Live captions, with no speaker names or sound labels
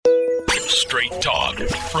Straight talk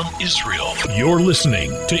from Israel. You're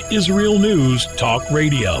listening to Israel News Talk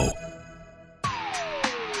Radio.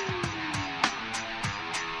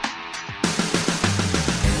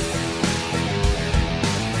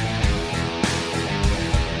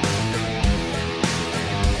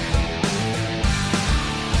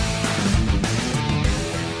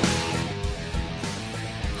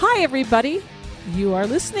 Hi, everybody. You are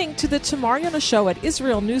listening to the Tamar Yona Show at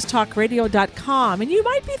IsraelNewsTalkRadio.com. And you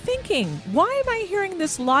might be thinking, why am I hearing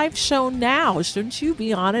this live show now? Shouldn't you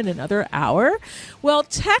be on in another hour? Well,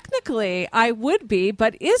 technically, I would be,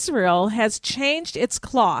 but Israel has changed its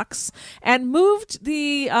clocks and moved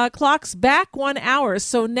the clocks back 1 hour.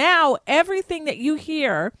 So now everything that you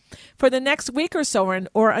hear for the next week or so,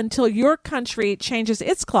 or until your country changes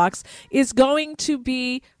its clocks, is going to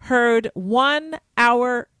be heard 1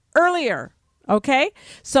 hour earlier. Okay,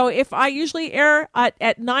 so if I usually air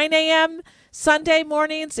at 9 a.m. Sunday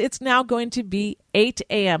mornings, it's now going to be 8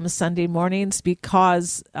 a.m. Sunday mornings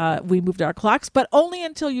because we moved our clocks, but only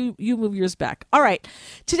until you move yours back. All right,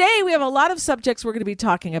 today we have a lot of subjects we're going to be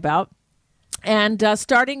talking about, and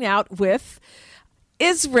starting out with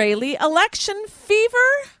Israeli election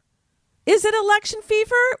fever. Is it election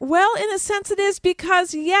fever? Well, in a sense it is,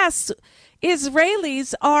 because yes,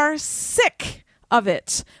 Israelis are sick of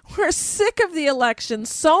it. We're sick of the election,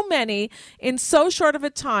 so many in so short of a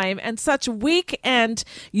time, and such weak and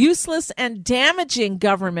useless and damaging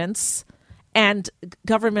governments, and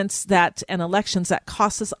elections that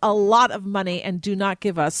cost us a lot of money and do not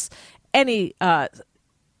give us any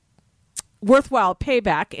worthwhile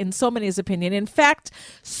payback, in so many's opinion. In fact,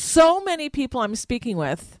 so many people I'm speaking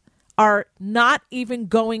with are not even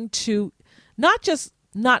going to not just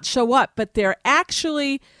not show up, but they're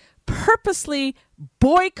actually purposely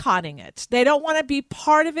boycotting it. They don't want to be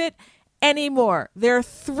part of it anymore. They're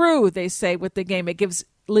through, they say, with the game. It gives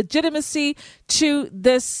legitimacy to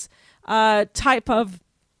this type of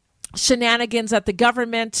shenanigans that the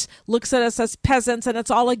government looks at us as peasants, and it's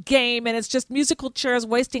all a game, and it's just musical chairs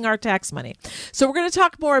wasting our tax money. So we're going to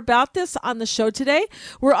talk more about this on the show today.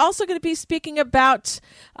 We're also going to be speaking about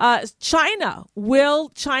China.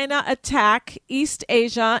 Will China attack East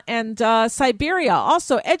Asia and Siberia?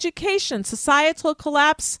 Also, education, societal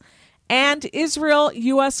collapse, and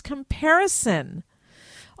Israel-U.S. comparison.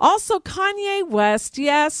 Also, Kanye West.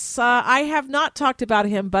 Yes, I have not talked about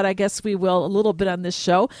him, but I guess we will a little bit on this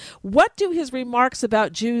show. What do his remarks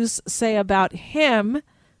about Jews say about him?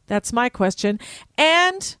 That's my question.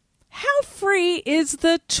 And how free is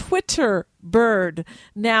the Twitter bird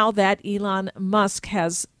now that Elon Musk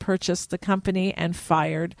has purchased the company and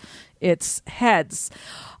fired its heads?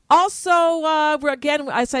 Also, again,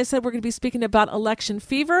 as I said, we're going to be speaking about election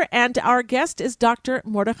fever, and our guest is Dr.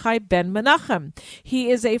 Mordechai Ben Menachem.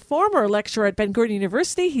 He is a former lecturer at Ben Gurion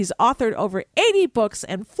University. He's authored over 80 books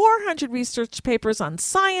and 400 research papers on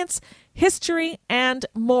science, history, and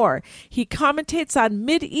more. He commentates on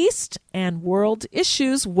Mideast and world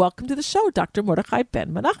issues. Welcome to the show, Dr. Mordechai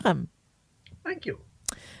Ben Menachem. Thank you.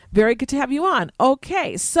 Very good to have you on.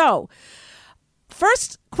 Okay, so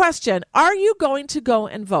first question, are you going to go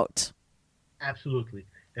and vote? Absolutely.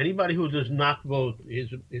 Anybody who does not vote is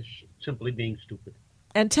simply being stupid.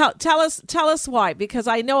 And tell us why, because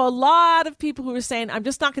I know a lot of people who are saying, I'm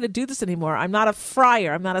just not going to do this anymore. I'm not a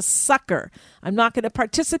friar. I'm not a sucker. I'm not going to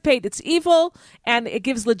participate. It's evil, and it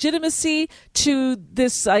gives legitimacy to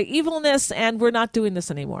this evilness, and we're not doing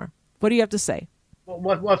this anymore. What do you have to say?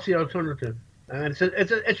 Well, what's the alternative?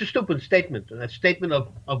 It's a stupid statement, a statement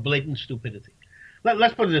of blatant stupidity.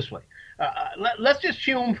 Let's put it this way. Let's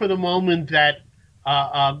assume for the moment that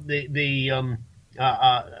the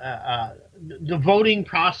voting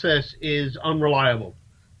process is unreliable,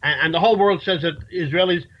 and the whole world says that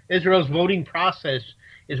Israel's voting process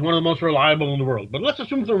is one of the most reliable in the world. But let's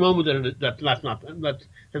assume for a moment that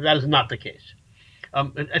is not the case.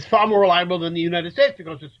 It's far more reliable than the United States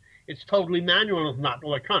because it's totally manual and it's not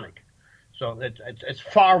electronic. So it's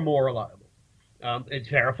far more reliable. It's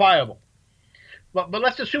verifiable. But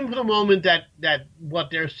let's assume for the moment that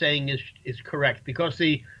what they're saying is correct, because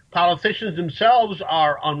the politicians themselves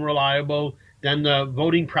are unreliable, then the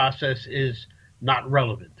voting process is not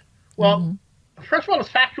relevant. Well, First of all, it's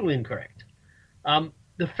factually incorrect.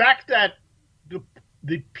 The fact that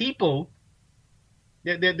the people,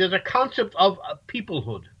 there's a concept of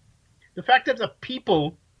peoplehood. The fact that the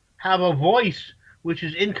people have a voice which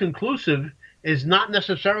is inconclusive is not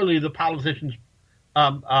necessarily the politicians'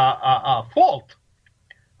 fault.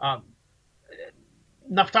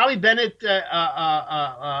 Naftali Bennett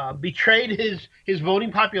betrayed his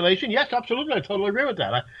voting population. Yes, absolutely. I totally agree with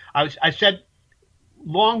that. I said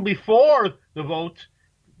long before the vote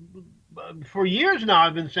for years now,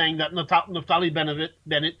 I've been saying that Naftali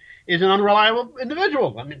Bennett is an unreliable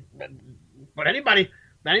individual. I mean, but anybody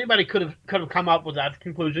could have come up with that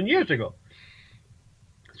conclusion years ago.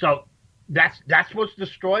 So that's what's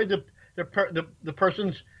destroyed the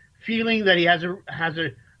person's feeling that he has a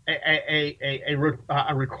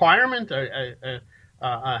requirement,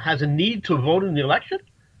 has a need to vote in the election.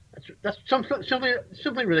 That's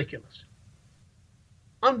simply ridiculous,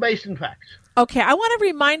 unbased in facts. Okay, I want to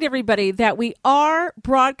remind everybody that we are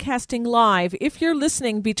broadcasting live. If you're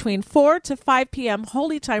listening between 4 to 5 p.m.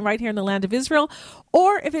 Holy Time right here in the land of Israel,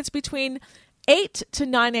 or if it's between 8 to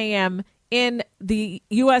 9 a.m. in the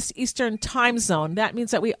U.S. Eastern Time Zone, that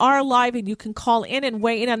means that we are live and you can call in and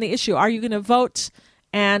weigh in on the issue. Are you going to vote?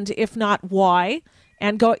 And if not, why?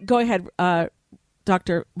 And go ahead,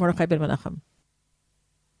 Dr. Mordechai Ben Menachem.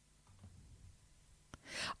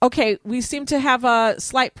 Okay, we seem to have a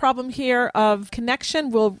slight problem here of connection.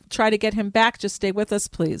 We'll try to get him back. Just stay with us,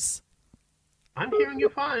 please. I'm hearing you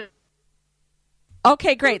fine.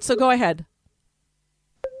 Okay, great. So go ahead.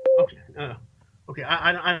 Okay.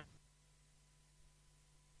 I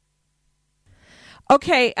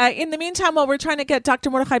Okay, in the meantime, while we're trying to get Dr.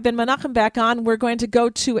 Mordechai Ben Menachem back on, we're going to go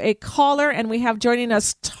to a caller, and we have joining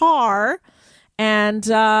us Tar. And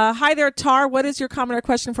hi there, Tar. What is your comment or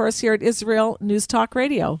question for us here at Israel News Talk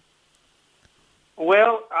Radio?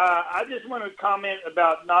 Well, I just want to comment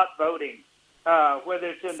about not voting, whether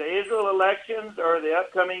it's in the Israel elections or the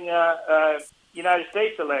upcoming United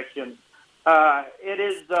States elections. It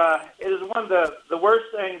is one of the worst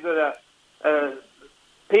things that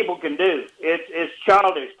people can do. It's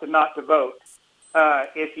childish not to vote.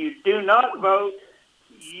 If you do not vote,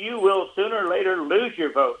 you will sooner or later lose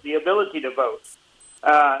your vote, the ability to vote.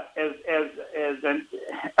 As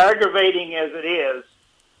aggravating as it is,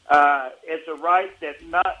 it's a right that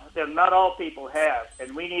not all people have,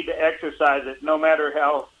 and we need to exercise it, no matter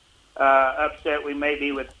how upset we may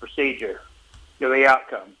be with the procedure or the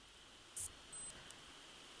outcome.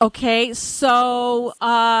 Okay, so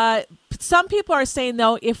some people are saying,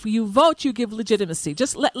 though, if you vote, you give legitimacy.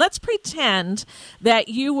 Just let's pretend that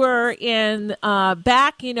you were in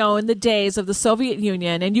back, in the days of the Soviet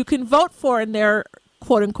Union, and you can vote for in their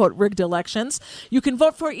quote-unquote rigged elections. You can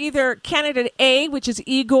vote for either candidate A, which is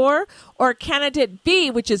Igor, or candidate B,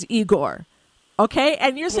 which is Igor. Okay,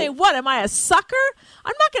 and you're saying, what, am I a sucker?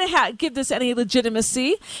 I'm not going to give this any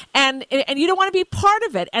legitimacy, and you don't want to be part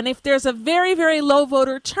of it. And if there's a very, very low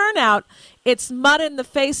voter turnout, it's mud in the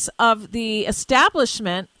face of the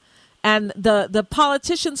establishment and the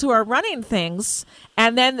politicians who are running things,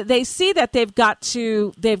 and then they see that they've got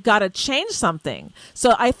to change something.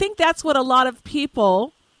 So I think that's what a lot of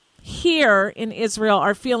people here in Israel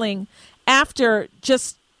are feeling after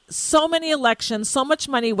just so many elections, so much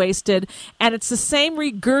money wasted, and it's the same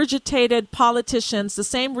regurgitated politicians, the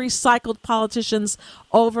same recycled politicians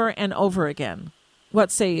over and over again.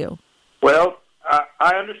 What say you? Well,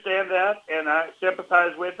 I understand that, and I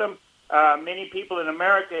sympathize with them. Many people in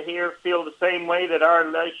America here feel the same way, that our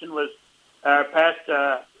election was past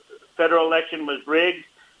federal election was rigged,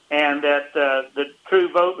 and that the true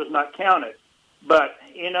vote was not counted. But,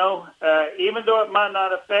 even though it might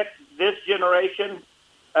not affect this generation,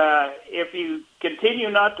 if you continue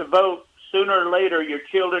not to vote, sooner or later your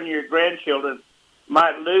children, your grandchildren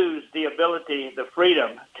might lose the ability, the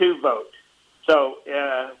freedom to vote. So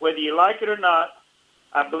whether you like it or not,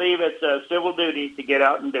 I believe it's a civil duty to get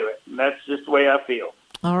out and do it. And that's just the way I feel.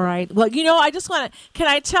 All right. Well, I just want to, can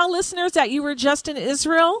I tell listeners that you were just in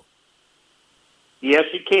Israel? Yes,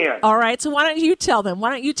 you can. All right. So why don't you tell them?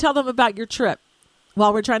 Why don't you tell them about your trip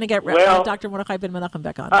while we're trying to get Dr. Mordechai Ben Menachem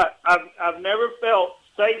back on? I've never felt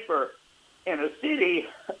safer in a city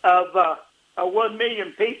of 1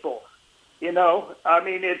 million people. I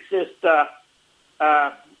mean, it's just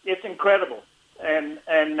it's incredible, and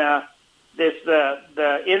this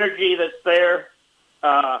the energy that's there.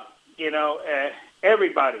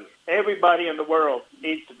 Everybody in the world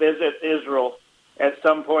needs to visit Israel at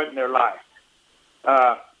some point in their life.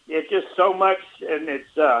 It's just so much, and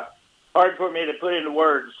it's hard for me to put into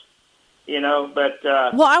words. But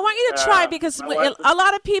well, I want you to try, because a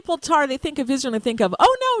lot of people, they think of Israel and they think of,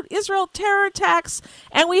 oh no, Israel terror attacks,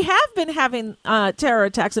 and we have been having terror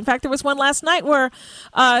attacks. In fact, there was one last night where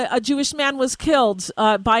a Jewish man was killed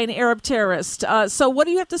by an Arab terrorist. So, what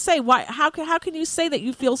do you have to say? Why? How can you say that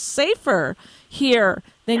you feel safer here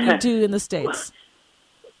than you do in the States?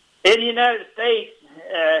 In the United States,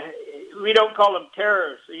 we don't call them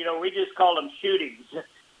terrorists. We just call them shootings.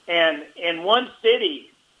 And in one city,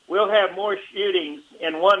 we'll have more shootings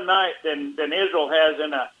in one night than Israel has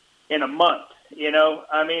in a month.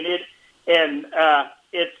 I mean it, and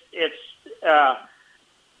it's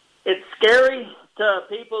scary to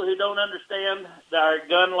people who don't understand our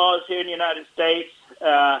gun laws here in the United States,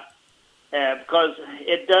 because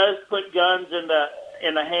it does put guns in the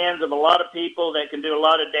hands of a lot of people that can do a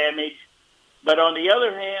lot of damage. But on the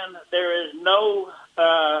other hand, there is no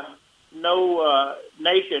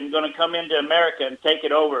nation going to come into America and take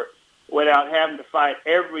it over without having to fight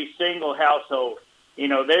every single household. You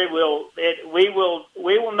know, there will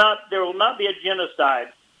not be a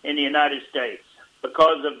genocide in the United States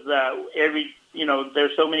because of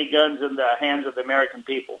there's so many guns in the hands of the American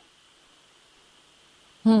people.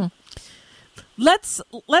 Let's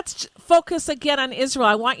focus again on Israel.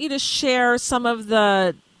 I want you to share some of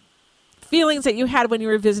the feelings that you had when you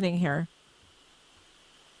were visiting here.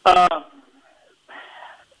 I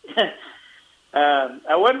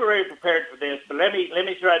wasn't very prepared for this, but let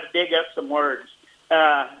me try to dig up some words.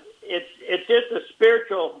 It's just a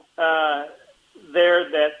spiritual there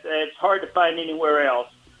that it's hard to find anywhere else.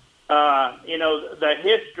 The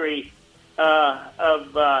history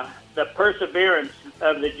of the perseverance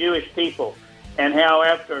of the Jewish people, and how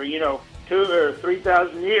after 2,000 or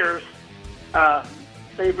 3,000 years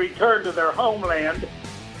they've returned to their homeland,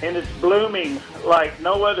 and it's blooming like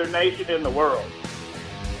no other nation in the world.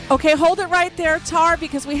 Okay, hold it right there, Tar,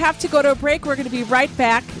 because we have to go to a break. We're going to be right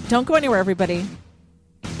back. Don't go anywhere, everybody.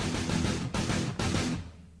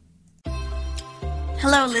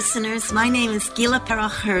 Hello, listeners. My name is Gila Perach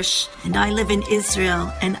Hirsch, and I live in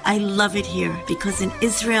Israel, and I love it here because in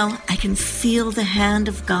Israel, I can feel the hand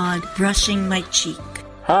of God brushing my cheek.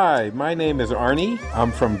 Hi, my name is Arnie.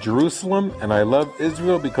 I'm from Jerusalem, and I love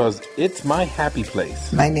Israel because it's my happy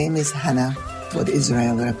place. My name is Hannah. What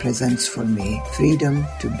Israel represents for me, freedom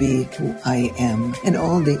to be who I am, and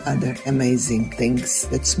all the other amazing things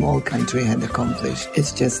that small country had accomplished.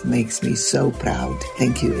 It just makes me so proud.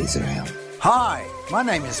 Thank you, Israel. Hi, my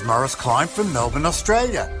name is Morris Klein from Melbourne,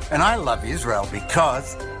 Australia, and I love Israel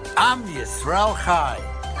because I'm Yisrael Chai.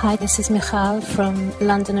 Hi, this is Michal from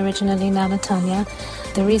London, originally, now Netanya.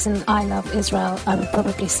 The reason I love Israel, I would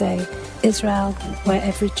probably say Israel, where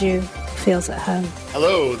every Jew feels at home.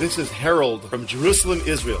 Hello, this is Harold from Jerusalem,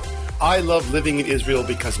 Israel. I love living in Israel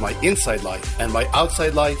because my inside life and my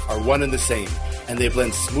outside life are one and the same, and they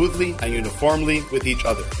blend smoothly and uniformly with each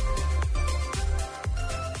other.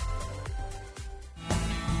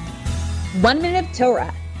 1 Minute of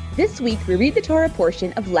Torah. This week, we read the Torah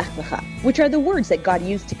portion of Lech Lecha, which are the words that God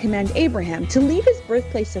used to command Abraham to leave his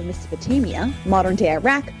birthplace of Mesopotamia, modern-day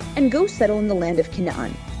Iraq, and go settle in the land of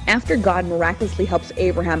Canaan. After God miraculously helps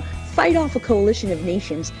Abraham fight off a coalition of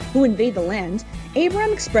nations who invade the land,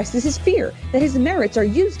 Abraham expresses his fear that his merits are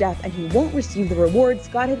used up and he won't receive the rewards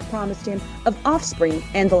God had promised him of offspring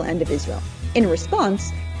and the land of Israel. In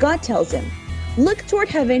response, God tells him, "Look toward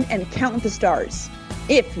heaven and count the stars.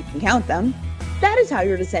 If you can count them, that is how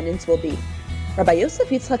your descendants will be." Rabbi Yosef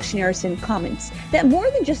Yitzchak Schneerson comments that more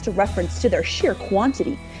than just a reference to their sheer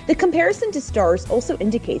quantity, the comparison to stars also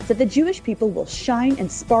indicates that the Jewish people will shine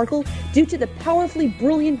and sparkle due to the powerfully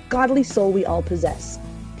brilliant, godly soul we all possess.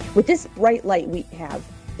 With this bright light we have,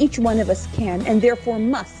 each one of us can and therefore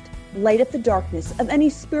must light up the darkness of any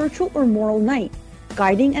spiritual or moral night,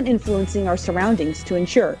 guiding and influencing our surroundings to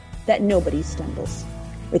ensure that nobody stumbles.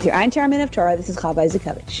 With your entire Minute of Torah, this is Chava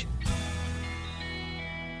Izakovich.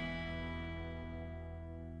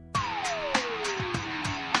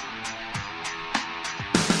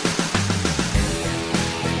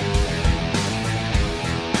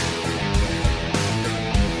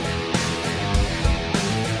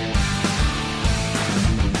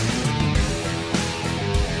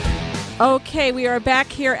 Okay, we are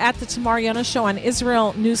back here at the Tamar Yona Show on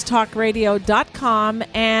IsraelNewsTalkRadio.com,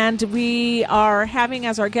 and we are having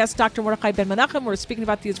as our guest Dr. Mordechai Ben Menachem. We're speaking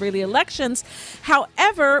about the Israeli elections.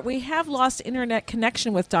 However, we have lost internet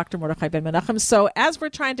connection with Dr. Mordechai Ben Menachem, so as we're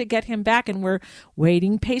trying to get him back, and we're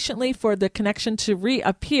waiting patiently for the connection to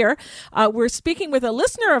reappear, we're speaking with a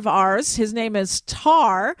listener of ours. His name is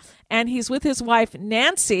Tar, and he's with his wife,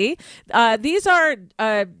 Nancy. These are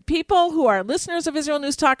people who are listeners of Israel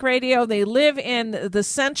News Talk Radio. They live in the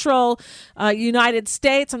central United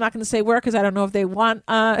States. I'm not going to say where because I don't know if they want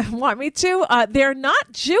me to. They're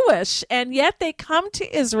not Jewish, and yet they come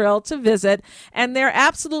to Israel to visit, and they're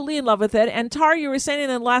absolutely in love with it. And Tar, you were saying in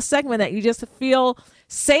the last segment that you just feel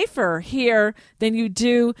safer here than you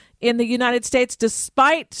do in the United States,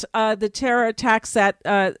 despite the terror attacks that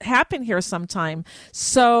happen here sometime.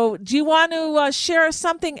 So do you want to share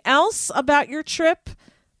something else about your trip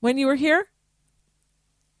when you were here?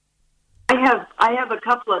 I have a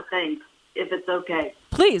couple of things, if it's okay.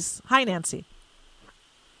 Please. Hi, Nancy.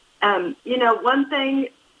 One thing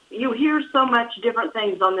you hear so much different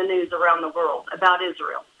things on the news around the world about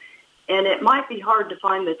Israel, and it might be hard to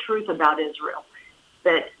find the truth about Israel.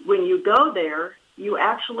 But when you go there, you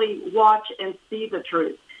actually watch and see the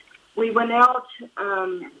truth. We went out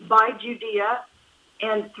by Judea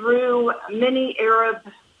and through many Arab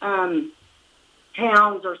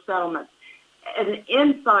towns or settlements, and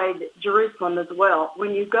inside Jerusalem as well.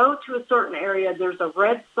 When you go to a certain area, there's a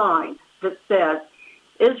red sign that says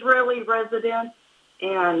Israeli residents,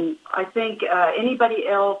 and I think anybody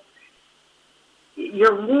else,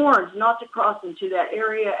 you're warned not to cross into that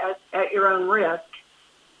area at your own risk.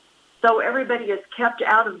 So everybody is kept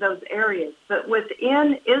out of those areas. But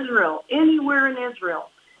within Israel, anywhere in Israel,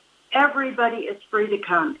 everybody is free to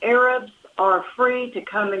come. Arabs are free to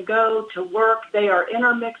come and go, to work. They are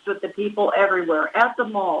intermixed with the people everywhere, at the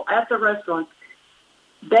mall, at the restaurants.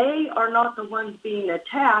 They are not the ones being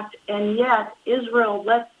attacked, and yet Israel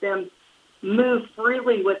lets them move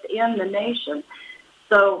freely within the nation.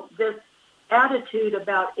 So this attitude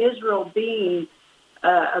about Israel being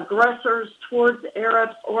aggressors towards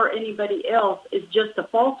Arabs or anybody else is just a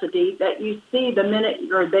falsity that you see the minute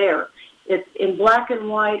you're there. It's in black and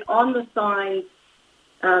white on the signs.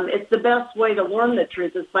 It's the best way to learn the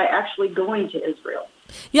truth is by actually going to Israel.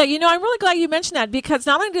 Yeah, I'm really glad you mentioned that, because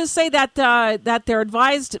not only to say that that they're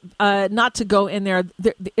advised not to go in there,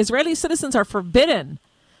 the Israeli citizens are forbidden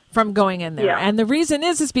from going in there. Yeah. And the reason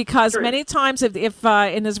is because many times if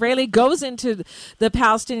an Israeli goes into the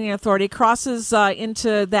Palestinian Authority, crosses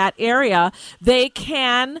into that area, they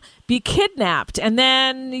can be kidnapped. And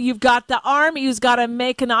then you've got the army who's got to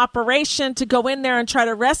make an operation to go in there and try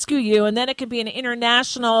to rescue you. And then it could be an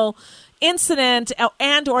international incident,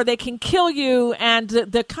 and or they can kill you and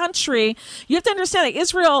the country. You have to understand that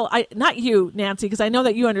Israel, not you, Nancy, because I know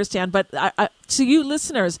that you understand, but to you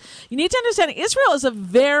listeners, you need to understand Israel is a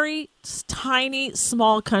very tiny,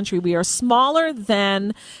 small country. We are smaller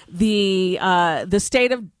than the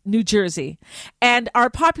state of New Jersey, and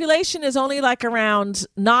our population is only like around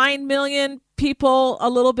 9 million people, a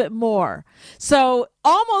little bit more. So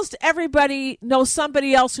almost everybody knows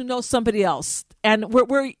somebody else who knows somebody else. And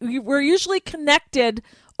we're usually connected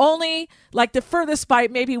only like the furthest by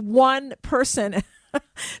maybe one person.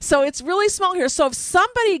 So it's really small here. So if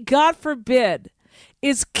somebody, God forbid,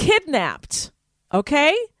 is kidnapped,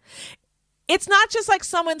 okay, it's not just like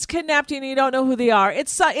someone's kidnapped and you don't know who they are.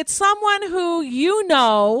 It's someone who you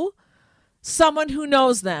know, someone who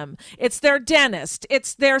knows them. It's their dentist.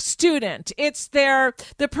 It's their student. It's the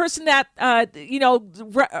person that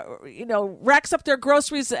racks up their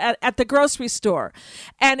groceries at the grocery store,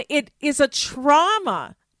 and it is a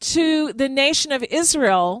trauma to the nation of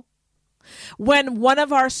Israel when one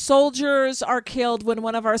of our soldiers are killed, when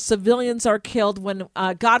one of our civilians are killed, when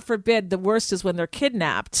God forbid, the worst is when they're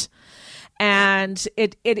kidnapped. And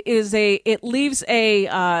it leaves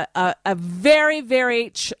a very,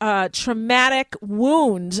 very traumatic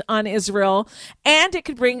wound on Israel, and it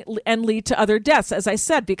could bring and lead to other deaths, as I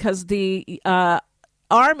said, because the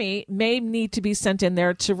army may need to be sent in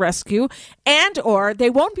there to rescue, and or they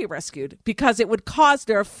won't be rescued because it would cause,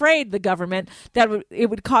 they're afraid, the government, that it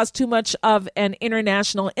would cause too much of an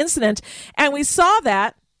international incident. And we saw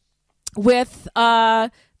that with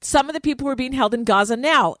some of the people who are being held in Gaza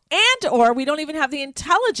now, and or we don't even have the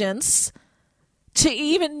intelligence to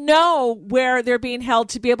even know where they're being held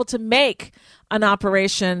to be able to make an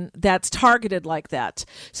operation that's targeted like that.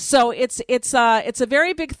 So it's a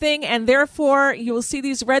very big thing, and therefore you will see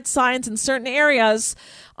these red signs in certain areas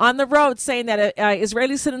on the road saying that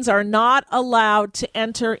Israeli citizens are not allowed to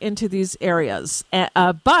enter into these areas.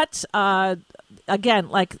 But again,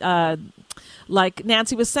 like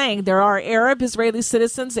Nancy was saying, there are Arab Israeli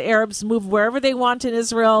citizens. The Arabs move wherever they want in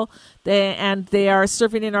Israel, they are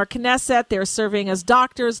serving in our Knesset. They're serving as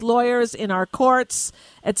doctors, lawyers in our courts,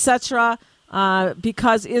 etc.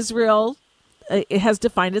 Because Israel it has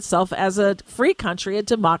defined itself as a free country, a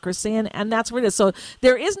democracy, and that's where it is. So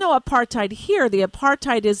there is no apartheid here. The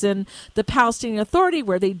apartheid is in the Palestinian Authority,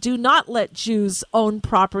 where they do not let Jews own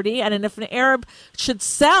property. And if an Arab should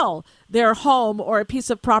sell their home or a piece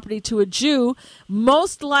of property to a Jew,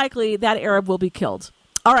 most likely that Arab will be killed.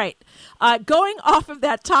 All right. Going off of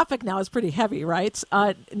that topic now is pretty heavy, right?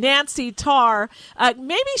 Nancy Tarr,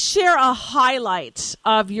 maybe share a highlight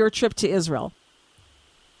of your trip to Israel.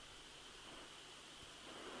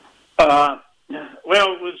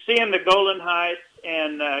 Well, we're seeing the Golan Heights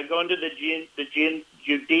and going to the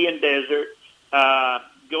Judean desert,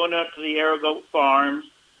 going up to the Aragoat farms,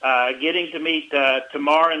 getting to meet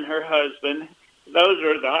Tamar and her husband. Those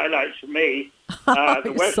are the highlights for me.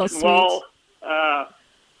 The Western Wall.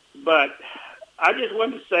 But I just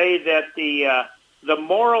want to say that the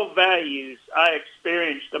moral values I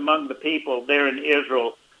experienced among the people there in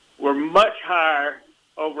Israel were much higher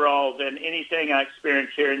overall than anything I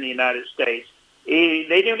experienced here in the United States.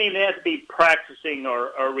 They don't even have to be practicing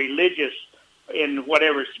or religious in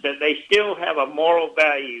whatever, but they still have a moral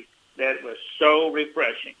value that was so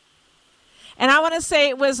refreshing. And I want to say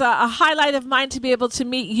it was a highlight of mine to be able to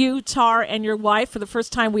meet you, Tar, and your wife for the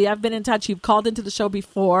first time. We have been in touch. You've called into the show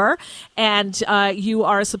before, and you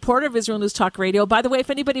are a supporter of Israel News Talk Radio. By the way, if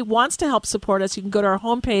anybody wants to help support us, you can go to our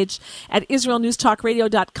homepage at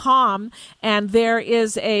israelnewstalkradio.com, and there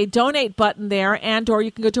is a donate button there, or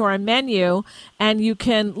you can go to our menu, and you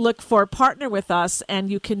can look for Partner with Us,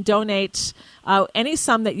 and you can donate any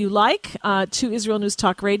sum that you like to Israel News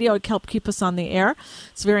Talk Radio. It can help keep us on the air.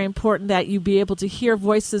 It's very important that you be able to hear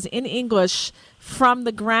voices in English from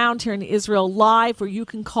the ground here in Israel live, where you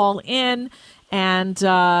can call in, and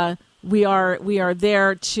we are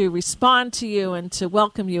there to respond to you and to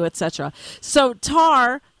welcome you, etc. So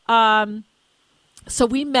Tar, so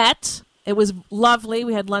we met. It was lovely.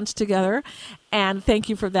 We had lunch together, and thank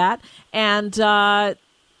you for that. And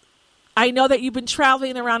I know that you've been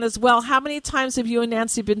traveling around as well. How many times have you and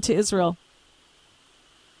Nancy been to Israel?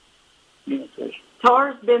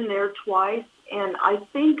 Tar's been there twice, and I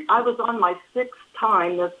think I was on my 6th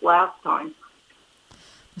time this last time.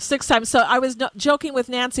 6 times. So I was joking with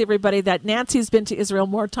Nancy, everybody, that Nancy's been to Israel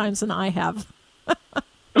more times than I have.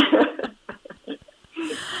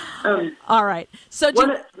 All right. So go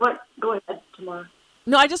ahead, Tamara.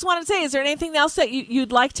 No, I just wanted to say, is there anything else that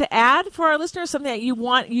you'd like to add for our listeners, something that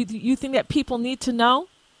you think that people need to know?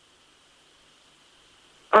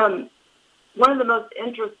 One of the most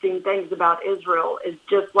interesting things about Israel is,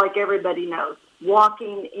 just like everybody knows,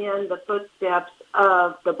 walking in the footsteps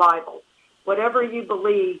of the Bible. Whatever you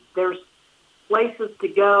believe, there's places to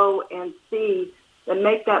go and see that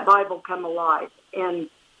make that Bible come alive. And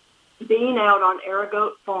being out on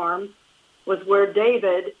Aragoat Farm was where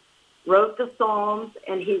David wrote the Psalms,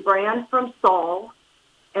 and he ran from Saul,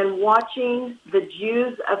 and watching the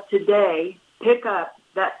Jews of today pick up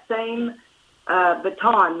that same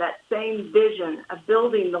baton, that same vision of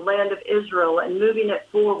building the land of Israel and moving it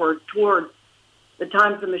forward towards the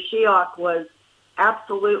times of Mashiach was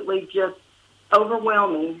absolutely just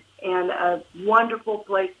overwhelming and a wonderful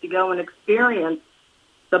place to go and experience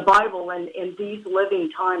the Bible in these living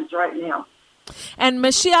times right now. And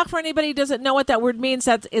Mashiach, for anybody who doesn't know what that word means,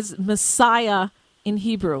 that is Messiah in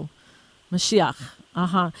Hebrew. Mashiach.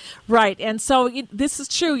 Right. And so this is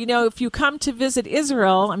true. You know, if you come to visit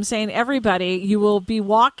Israel, I'm saying everybody, you will be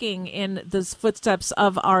walking in the footsteps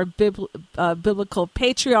of our biblical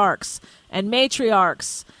patriarchs and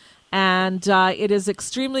matriarchs. And it is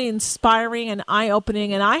extremely inspiring and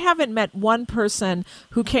eye-opening. And I haven't met one person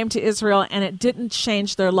who came to Israel and it didn't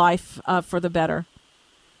change their life for the better.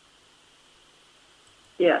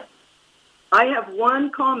 Yes. I have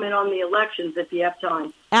one comment on the elections, if you have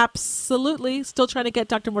time. Absolutely. Still trying to get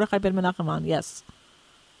Dr. Mordechai Ben Menachem on. Yes.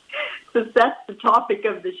 Since that's the topic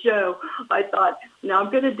of the show, I thought, now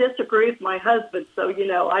I'm going to disagree with my husband, so,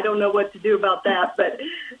 I don't know what to do about that. But,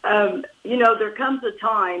 there comes a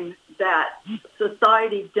time that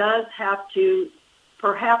society does have to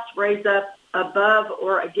perhaps raise up above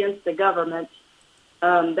or against the government.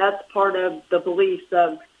 That's part of the beliefs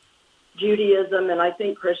of Judaism and I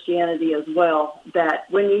think Christianity as well,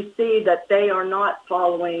 that when you see that they are not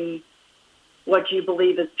following what you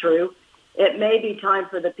believe is true, it may be time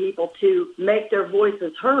for the people to make their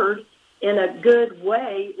voices heard in a good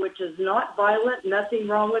way, which is not violent, nothing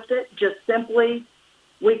wrong with it, just simply,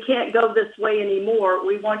 we can't go this way anymore.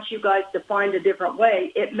 We want you guys to find a different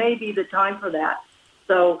way. It may be the time for that.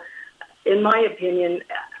 So, in my opinion,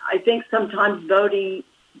 I think sometimes voting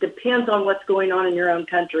depends on what's going on in your own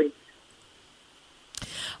country.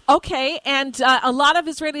 Okay, and a lot of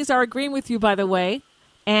Israelis are agreeing with you, by the way.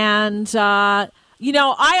 And, I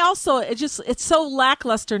also, it's so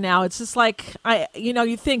lackluster now. It's just like,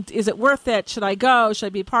 you think, is it worth it? Should I go? Should I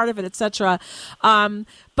be part of it, etc.?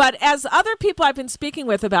 But as other people I've been speaking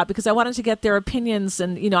with about, because I wanted to get their opinions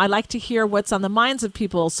and, I like to hear what's on the minds of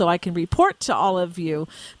people so I can report to all of you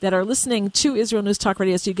that are listening to Israel News Talk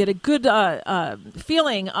Radio so you get a good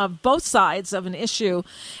feeling of both sides of an issue.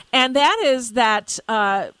 And that is that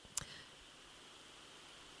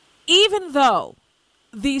even though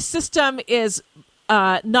the system is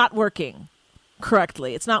not working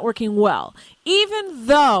correctly, it's not working well, even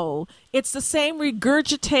though it's the same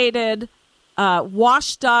regurgitated,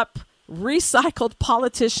 washed up, recycled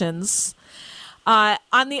politicians,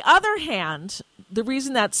 on the other hand, the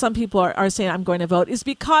reason that some people are saying I'm going to vote is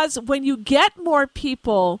because when you get more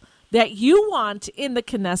people that you want in the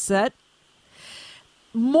Knesset,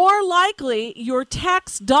 more likely your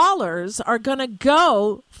tax dollars are going to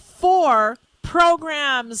go for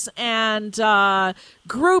programs and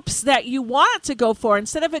groups that you want it to go for,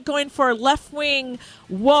 instead of it going for left-wing,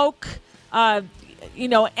 woke,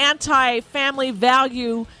 anti-family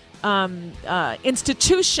value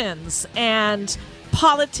institutions and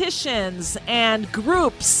politicians and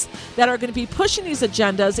groups that are going to be pushing these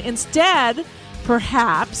agendas. Instead,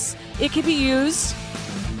 perhaps it could be used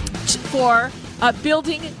for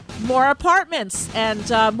building more apartments and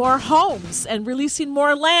more homes and releasing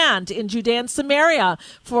more land in Judea and Samaria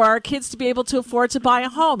for our kids to be able to afford to buy a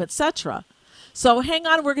home, etc. So hang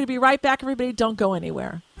on. We're going to be right back, everybody. Don't go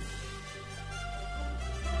anywhere.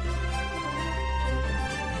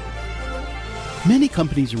 Many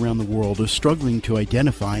companies around the world are struggling to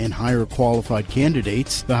identify and hire qualified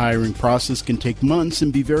candidates. The hiring process can take months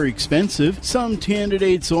and be very expensive. Some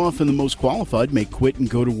candidates, often the most qualified, may quit and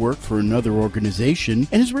go to work for another organization.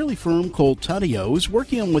 An Israeli firm called Tadio is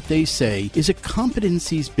working on what they say is a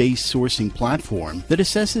competencies-based sourcing platform that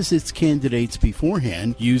assesses its candidates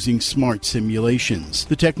beforehand using smart simulations.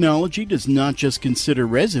 The technology does not just consider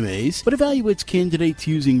resumes, but evaluates candidates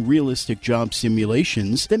using realistic job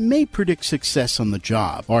simulations that may predict success on the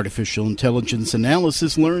job. Artificial intelligence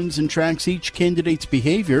analysis learns and tracks each candidate's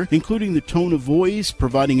behavior, including the tone of voice,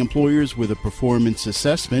 providing employers with a performance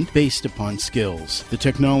assessment based upon skills. The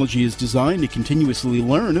technology is designed to continuously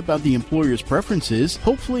learn about the employer's preferences,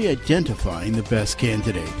 hopefully identifying the best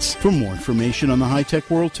candidates. For more information on the high-tech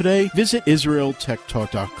world today, visit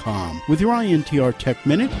IsraelTechTalk.com. With your INTR Tech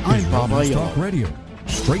Minute, I'm Bob Ayala. Talk Radio.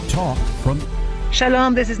 Straight talk from...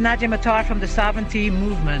 Shalom, this is Nadia Matar from the Sovereignty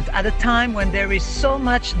Movement. At a time when there is so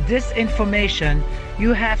much disinformation,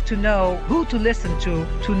 you have to know who to listen to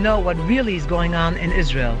know what really is going on in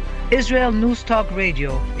Israel. Israel News Talk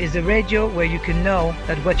Radio is a radio where you can know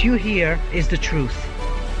that what you hear is the truth.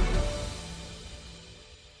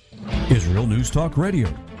 Israel News Talk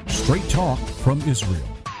Radio. Straight talk from Israel.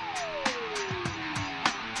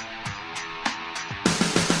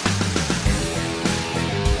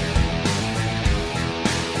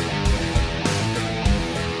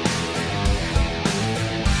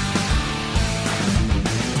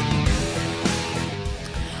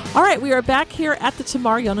 All right, we are back here at the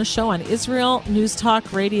Tamar Yona Show on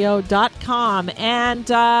IsraelNewsTalkRadio.com.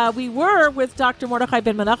 And we were with Dr. Mordechai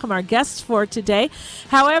Ben Menachem, our guest for today.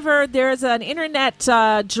 However, there's an internet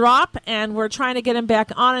drop, and we're trying to get him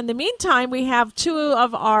back on. In the meantime, we have two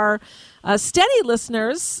of our steady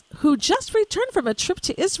listeners who just returned from a trip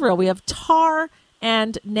to Israel. We have Tar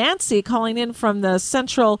and Nancy calling in from the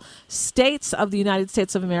central states of the United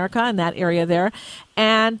States of America, in that area there.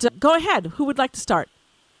 And go ahead. Who would like to start?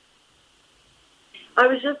 I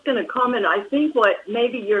was just going to comment. I think what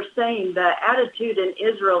maybe you're saying, the attitude in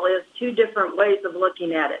Israel is two different ways of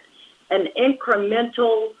looking at it. An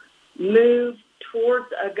incremental move towards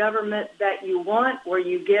a government that you want, where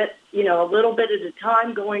you get, a little bit at a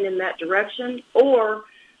time going in that direction, or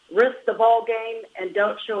risk the ball game and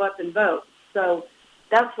don't show up and vote. So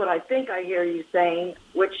that's what I think I hear you saying,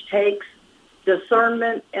 which takes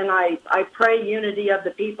discernment, and I pray unity of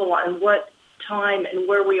the people on what time and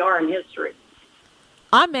where we are in history.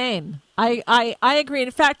 Amen. I agree.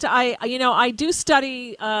 In fact, I do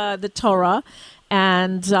study the Torah,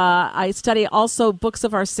 and I study also books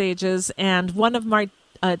of our sages. And one of my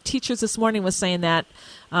teachers this morning was saying that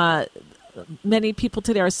many people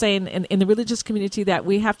today are saying in the religious community that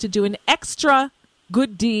we have to do an extra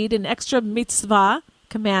good deed, an extra mitzvah,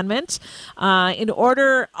 commandment, in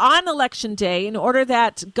order on election day, in order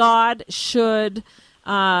that God should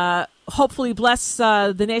hopefully bless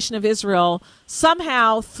the nation of Israel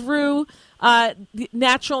somehow through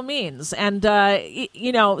natural means. And,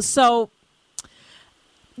 so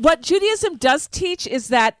what Judaism does teach is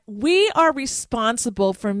that we are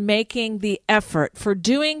responsible for making the effort, for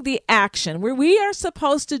doing the action, where we are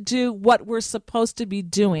supposed to do what we're supposed to be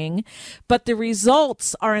doing, but the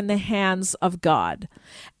results are in the hands of God.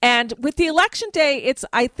 And with the election day, it's,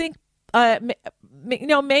 I think,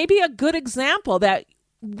 maybe a good example that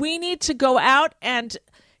we need to go out and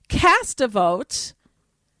cast a vote,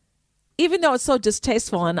 even though it's so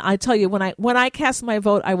distasteful. And I tell you, when I cast my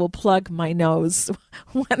vote, I will plug my nose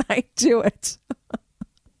when I do it.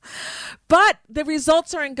 But the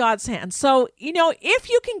results are in God's hands. So, if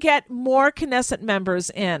you can get more Knesset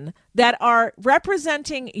members in that are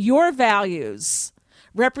representing your values,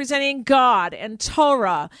 representing God and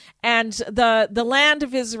Torah and the land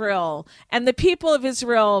of Israel and the people of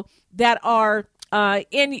Israel that are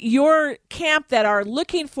in your camp, that are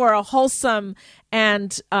looking for a wholesome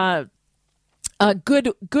and a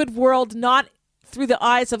good world, not through the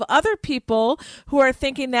eyes of other people who are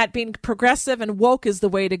thinking that being progressive and woke is the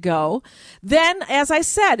way to go, then, as I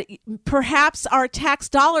said, perhaps our tax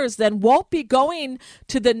dollars then won't be going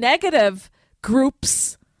to the negative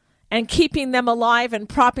groups and keeping them alive and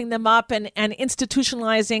propping them up and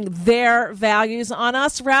institutionalizing their values on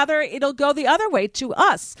us. Rather, it'll go the other way to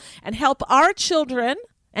us and help our children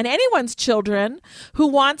and anyone's children who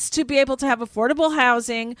wants to be able to have affordable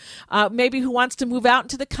housing, maybe who wants to move out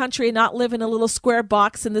into the country and not live in a little square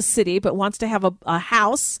box in the city, but wants to have a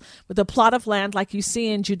house with a plot of land like you see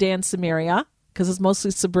in Judea and Samaria, because it's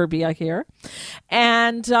mostly suburbia here,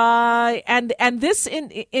 and this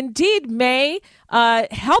indeed may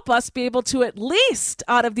help us be able to, at least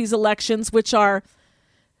out of these elections, which are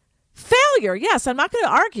failure. Yes, I'm not going to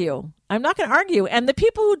argue. And the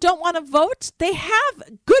people who don't want to vote, they have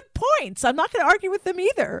good points. I'm not going to argue with them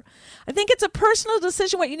either. I think it's a personal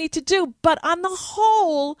decision what you need to do, but on the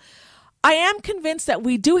whole, I am convinced that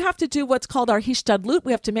we do have to do what's called our hishtadlut.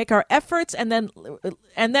 We have to make our efforts and then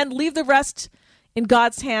leave the rest in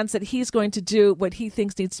God's hands, that he's going to do what he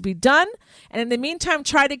thinks needs to be done. And in the meantime,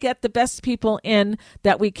 try to get the best people in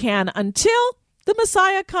that we can until the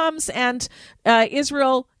Messiah comes and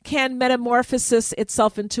Israel can metamorphose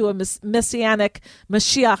itself into a messianic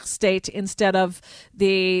Mashiach state instead of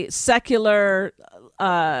the secular,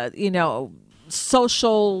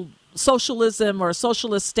 socialism or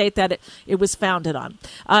socialist state that it was founded on.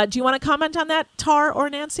 Do you want to comment on that, Tar or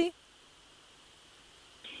Nancy?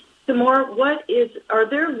 Tamar, are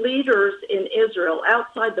there leaders in Israel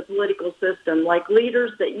outside the political system, like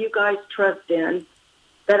leaders that you guys trust in,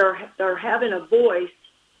 that are having a voice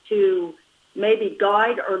to maybe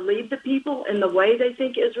guide or lead the people in the way they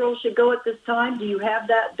think Israel should go at this time? Do you have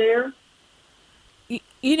that there?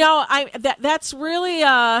 That's really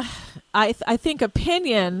I think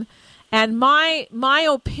opinion, and my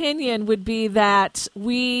opinion would be that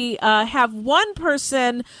we have one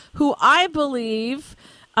person who I believe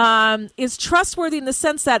is trustworthy in the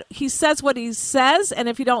sense that he says what he says, and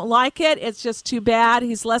if you don't like it, it's just too bad.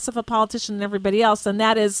 He's less of a politician than everybody else, and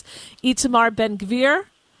that is Itamar Ben-Gvir.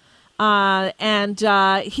 And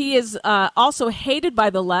he is also hated by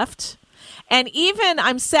the left. And even,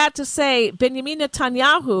 I'm sad to say, Benjamin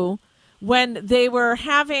Netanyahu, when they were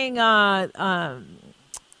having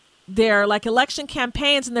their election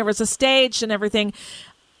campaigns and there was a stage and everything,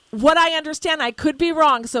 what I understand, I could be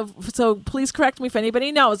wrong, so please correct me if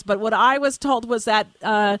anybody knows, but what I was told was that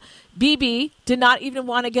Bibi did not even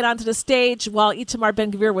want to get onto the stage while Itamar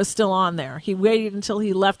Ben-Gvir was still on there. He waited until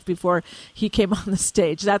he left before he came on the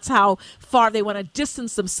stage. That's how far they want to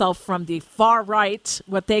distance themselves from the far right,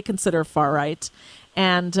 what they consider far right.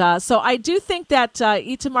 And so I do think that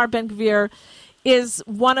Itamar Ben-Gvir is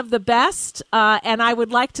one of the best, and I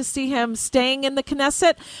would like to see him staying in the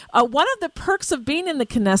Knesset. One of the perks of being in the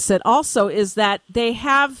Knesset also is that they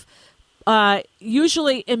have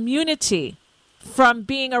usually immunity from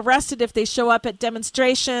being arrested if they show up at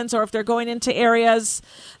demonstrations or if they're going into areas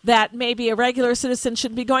that maybe a regular citizen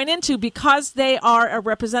shouldn't be going into, because they are a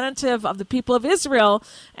representative of the people of Israel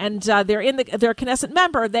and they're a Knesset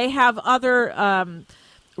member. They have other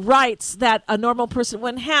rights that a normal person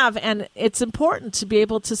wouldn't have, and it's important to be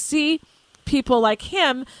able to see people like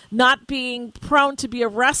him not being prone to be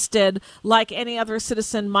arrested like any other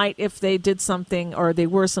citizen might if they did something or they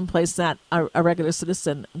were someplace that a regular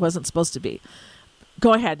citizen wasn't supposed to be.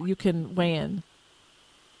 Go ahead, you can weigh in.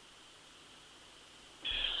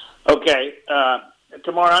 Okay,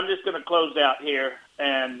 Tamar, I'm just going to close out here,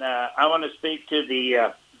 and I want to speak to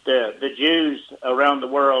the Jews around the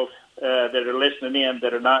world that are listening in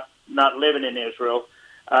that are not living in Israel.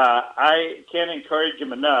 I can't encourage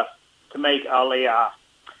them enough to make Aliyah.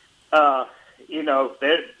 I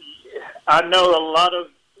know a lot of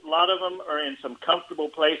them are in some comfortable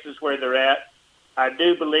places where they're at. I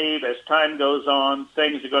do believe as time goes on,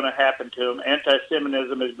 things are going to happen to them.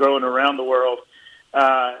 Anti-Semitism is growing around the world.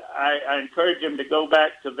 I encourage them to go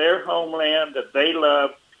back to their homeland that they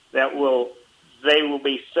love. They will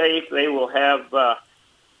be safe. They will have.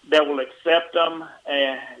 That will accept them,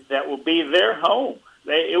 and that will be their home.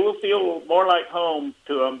 It will feel more like home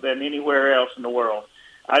to them than anywhere else in the world.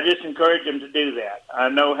 I just encourage them to do that. I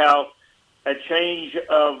know how a change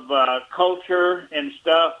of culture and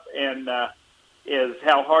stuff and is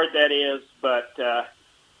how hard that is, but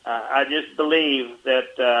I just believe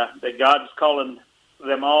that God's calling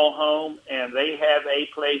them all home, and they have a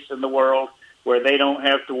place in the world where they don't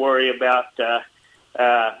have to worry about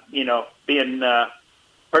being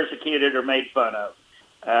persecuted or made fun of.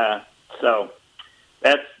 So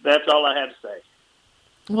that's all I have to say.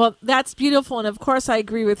 Well, that's beautiful, and of course I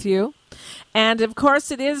agree with you. And, of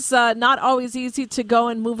course, it is not always easy to go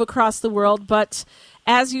and move across the world. But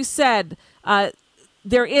as you said,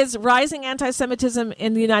 there is rising anti-Semitism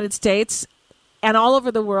in the United States and all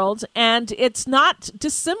over the world. And it's not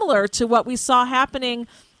dissimilar to what we saw happening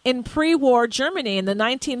in pre-war Germany in the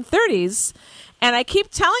 1930s. And I keep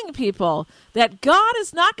telling people that God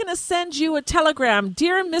is not going to send you a telegram,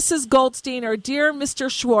 dear Mrs. Goldstein or dear Mr.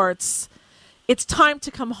 Schwartz, it's time to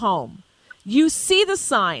come home. You see the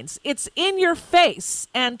signs. It's in your face.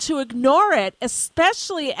 And to ignore it,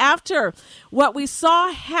 especially after what we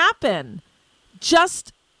saw happen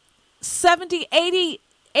just 70, 80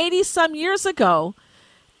 some years ago,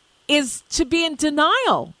 is to be in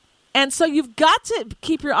denial. And so you've got to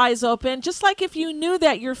keep your eyes open, just like if you knew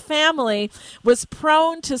that your family was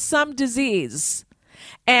prone to some disease.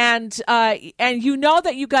 And you know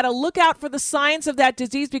that you got to look out for the signs of that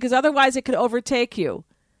disease because otherwise it could overtake you.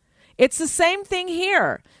 It's the same thing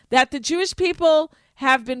here, that the Jewish people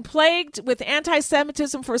have been plagued with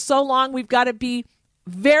anti-Semitism for so long. We've got to be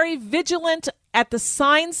very vigilant at the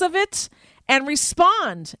signs of it and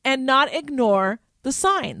respond and not ignore the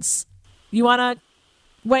signs. You want to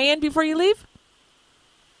weigh in before you leave?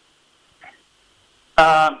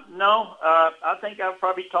 No, I think I've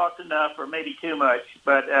probably talked enough or maybe too much.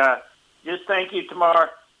 But just thank you, Tamar.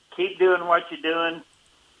 Keep doing what you're doing.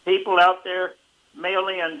 People out there, mail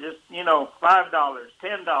in just, $5,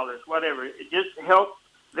 $10, whatever. Just help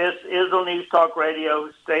this Israel News Talk Radio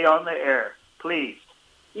stay on the air, please.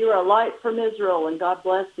 You're a light from Israel, and God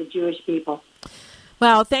bless the Jewish people.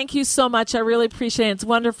 Wow, thank you so much. I really appreciate it. It's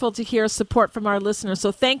wonderful to hear support from our listeners.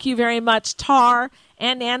 So thank you very much, Tar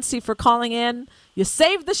and Nancy, for calling in. You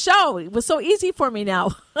saved the show. It was so easy for me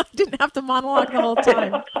now. I didn't have to monologue the whole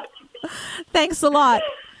time. Thanks a lot.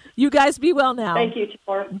 You guys be well now. Thank you,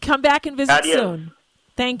 Tar. Come back and visit soon.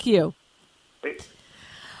 Thank you.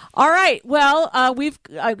 All right. Well,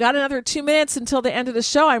 I've got another 2 minutes until the end of the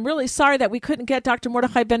show. I'm really sorry that we couldn't get Dr.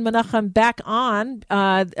 Mordechai Ben Menachem back on.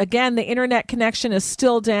 Again, the internet connection is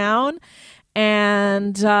still down.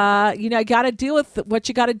 And, I got to deal with what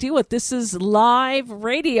you got to deal with. This is live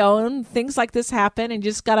radio and things like this happen. And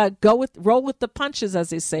you just got to roll with the punches, as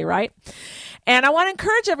they say, right? And I want to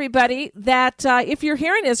encourage everybody that if you're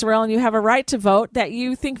here in Israel and you have a right to vote, that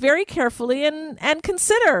you think very carefully and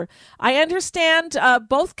consider. I understand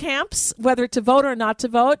both camps, whether to vote or not to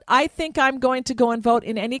vote. I think I'm going to go and vote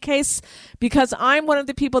in any case because I'm one of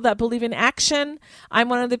the people that believe in action. I'm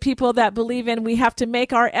one of the people that believe in we have to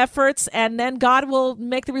make our efforts and then God will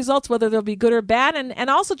make the results, whether they'll be good or bad. And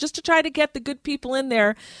also just to try to get the good people in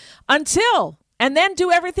there and then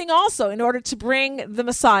do everything also in order to bring the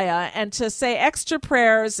Messiah and to say extra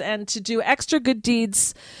prayers and to do extra good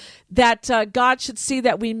deeds that God should see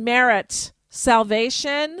that we merit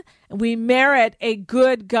salvation. We merit a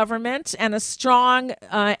good government and a strong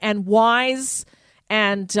and wise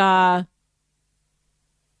and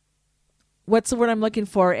what's the word I'm looking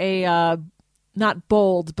for? Not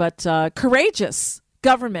bold, but courageous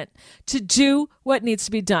government to do what needs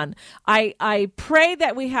to be done. I pray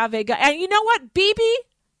that we have a guy, and you know what? Bibi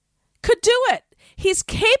could do it. He's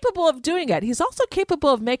capable of doing it. He's also capable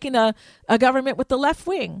of making a government with the left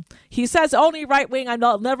wing. He says only right wing.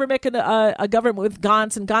 I'll never make a government with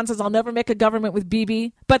Gantz, and Gantz says I'll never make a government with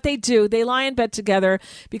Bibi. But they do. They lie in bed together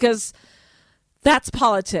because that's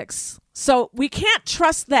politics. So we can't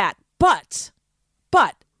trust that. But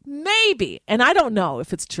maybe, and I don't know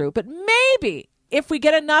if it's true, but maybe if we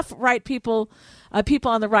get enough right people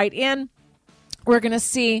on the right in, we're going to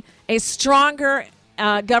see a stronger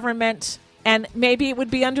government, and maybe it would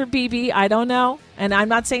be under Bibi. I don't know, and I'm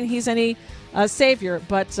not saying he's any savior,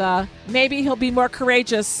 but maybe he'll be more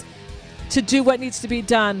courageous to do what needs to be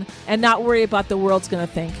done and not worry about the world's going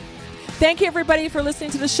to think. Thank you, everybody, for listening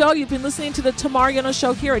to the show. You've been listening to the Tamar Yono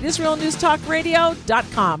Show here at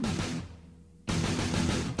IsraelNewsTalkRadio.com.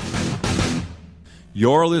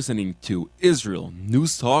 You're listening to Israel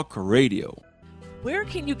News Talk Radio. Where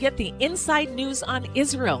can you get the inside news on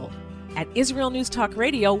Israel? At Israel News Talk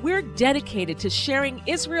Radio, we're dedicated to sharing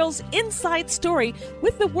Israel's inside story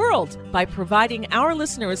with the world by providing our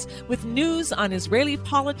listeners with news on Israeli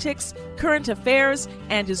politics, current affairs,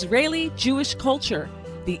 and Israeli Jewish culture.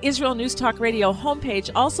 The Israel News Talk Radio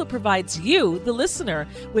homepage also provides you, the listener,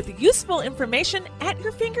 with useful information at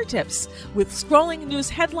your fingertips, with scrolling news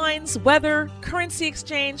headlines, weather, currency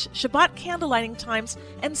exchange, Shabbat candlelighting times,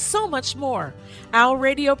 and so much more. Our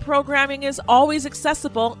radio programming is always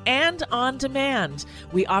accessible and on demand.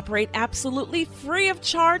 We operate absolutely free of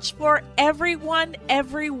charge for everyone,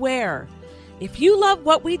 everywhere. If you love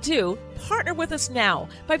what we do, partner with us now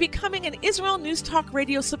by becoming an Israel News Talk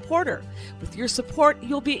Radio supporter. With your support,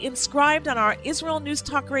 you'll be inscribed on our Israel News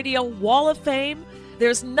Talk Radio Wall of Fame.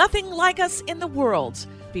 There's nothing like us in the world.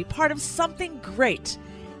 Be part of something great.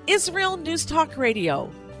 Israel News Talk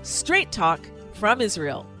Radio. Straight talk from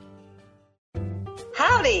Israel.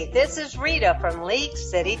 Howdy, this is Rita from League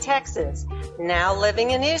City, Texas, now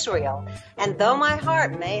living in Israel. And though my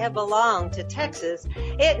heart may have belonged to Texas,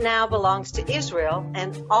 it now belongs to Israel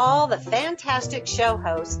and all the fantastic show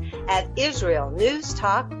hosts at Israel News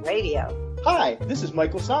Talk Radio. Hi, this is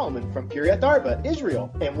Michael Solomon from Kiryat Arba,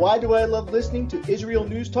 Israel. And why do I love listening to Israel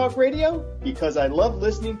News Talk Radio? Because I love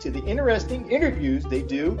listening to the interesting interviews they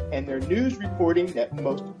do and their news reporting that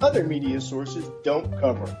most other media sources don't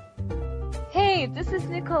cover. Hey, this is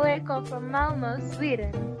Nicoleko from Malmö,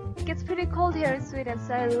 Sweden. It gets pretty cold here in Sweden,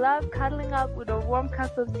 so I love cuddling up with a warm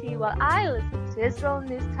cup of tea while I listen to Israel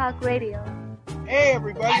News Talk Radio. Hey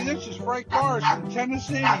everybody, this is Frank Morris from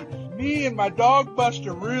Tennessee. Me and my dog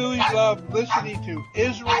Buster really love listening to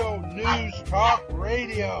Israel News Talk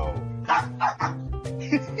Radio.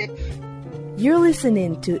 You're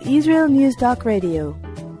listening to Israel News Talk Radio.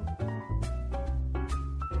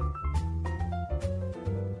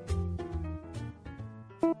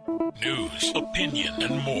 News, opinion,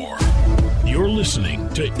 and more. You're listening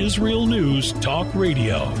to Israel News Talk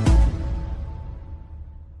Radio.